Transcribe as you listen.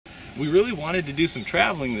We really wanted to do some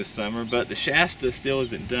traveling this summer, but the Shasta still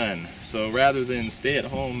isn't done. So rather than stay at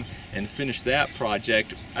home and finish that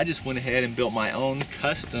project, I just went ahead and built my own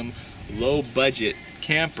custom low budget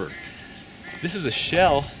camper. This is a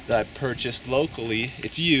shell that I purchased locally.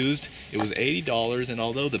 It's used. It was $80, and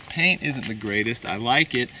although the paint isn't the greatest, I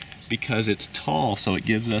like it because it's tall, so it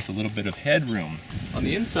gives us a little bit of headroom. On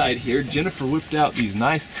the inside here, Jennifer whipped out these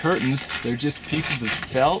nice curtains. They're just pieces of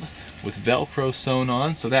felt with Velcro sewn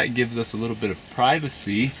on, so that gives us a little bit of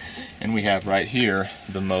privacy. And we have right here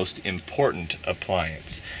the most important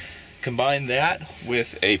appliance. Combine that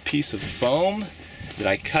with a piece of foam that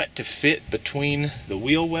I cut to fit between the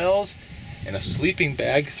wheel wells and a sleeping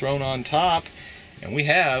bag thrown on top, and we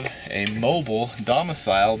have a mobile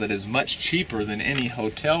domicile that is much cheaper than any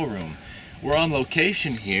hotel room. We're on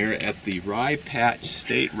location here at the Rye Patch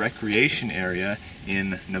State Recreation Area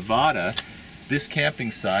in Nevada. This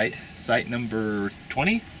camping site, site number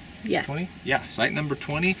 20? Yes. 20? Yeah, site number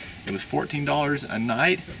 20. It was $14 a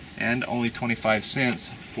night and only 25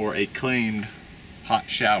 cents for a claimed hot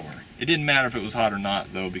shower. It didn't matter if it was hot or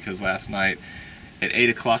not though, because last night at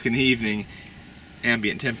 8 o'clock in the evening,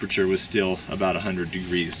 ambient temperature was still about 100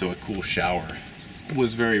 degrees, so a cool shower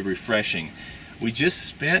was very refreshing. We just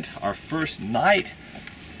spent our first night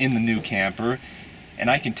in the new camper, and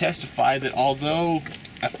I can testify that although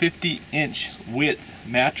a 50-inch width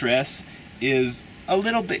mattress is a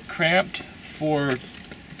little bit cramped for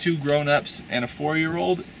two grown-ups and a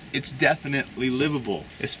 4-year-old, it's definitely livable,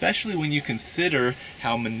 especially when you consider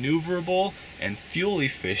how maneuverable and fuel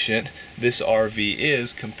efficient this RV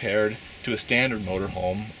is compared to a standard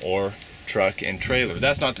motorhome or truck and trailer.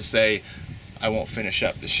 That's not to say I won't finish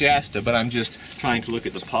up the Shasta, but I'm just trying to look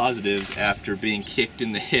at the positives after being kicked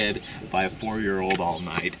in the head by a 4-year-old all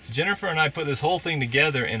night. Jennifer and I put this whole thing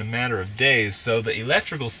together in a matter of days, so the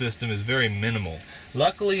electrical system is very minimal.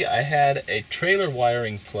 Luckily, I had a trailer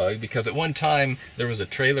wiring plug because at one time there was a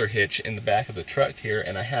trailer hitch in the back of the truck here,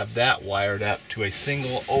 and I have that wired up to a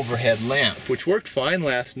single overhead lamp, which worked fine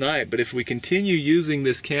last night. But if we continue using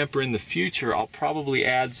this camper in the future, I'll probably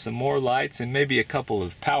add some more lights and maybe a couple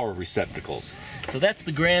of power receptacles. So that's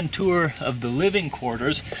the grand tour of the living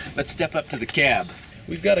quarters. Let's step up to the cab.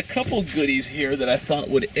 We've got a couple goodies here that I thought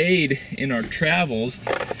would aid in our travels.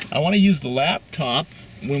 I want to use the laptop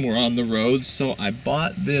when we're on the road, so I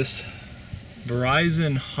bought this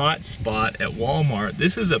Verizon Hotspot at Walmart.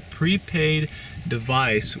 This is a prepaid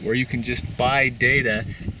device where you can just buy data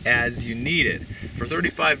as you need it. For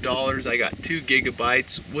 $35, I got 2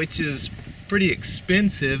 gigabytes, which is pretty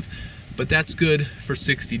expensive, but that's good for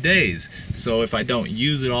 60 days. So if I don't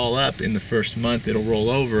use it all up in the first month, it'll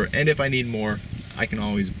roll over, and if I need more, I can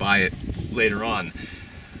always buy it later on.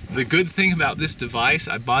 The good thing about this device,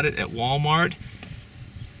 I bought it at Walmart.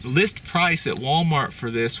 List price at Walmart for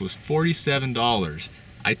this was $47.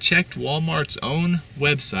 I checked Walmart's own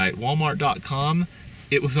website, walmart.com.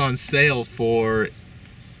 It was on sale for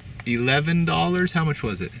 $11. How much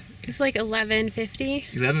was it? It's like $11.50.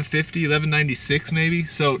 $11.50, $11.96 maybe.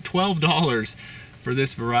 So $12 for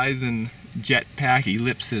this Verizon Jetpack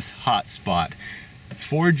Ellipsis hotspot.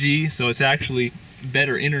 4G, so it's actually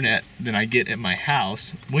better internet than I get at my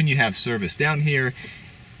house when you have service. Down here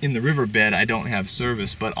in the riverbed, I don't have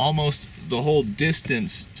service, but almost the whole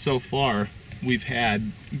distance so far, we've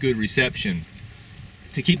had good reception.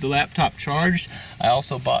 To keep the laptop charged, I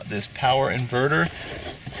also bought this power inverter.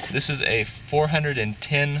 This is a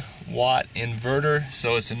 410 watt inverter,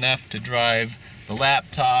 so it's enough to drive the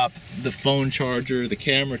laptop, the phone charger, the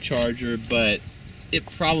camera charger, but it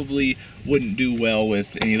probably wouldn't do well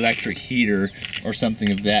with an electric heater or something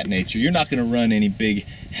of that nature. You're not going to run any big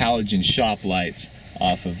halogen shop lights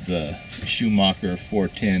off of the Schumacher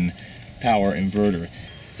 410 power inverter.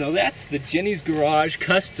 So that's the Jenny's Garage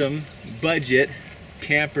custom budget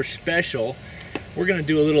camper special. We're going to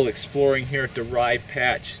do a little exploring here at the Rye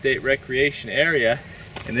Patch State Recreation Area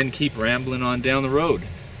and then keep rambling on down the road.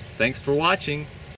 Thanks for watching.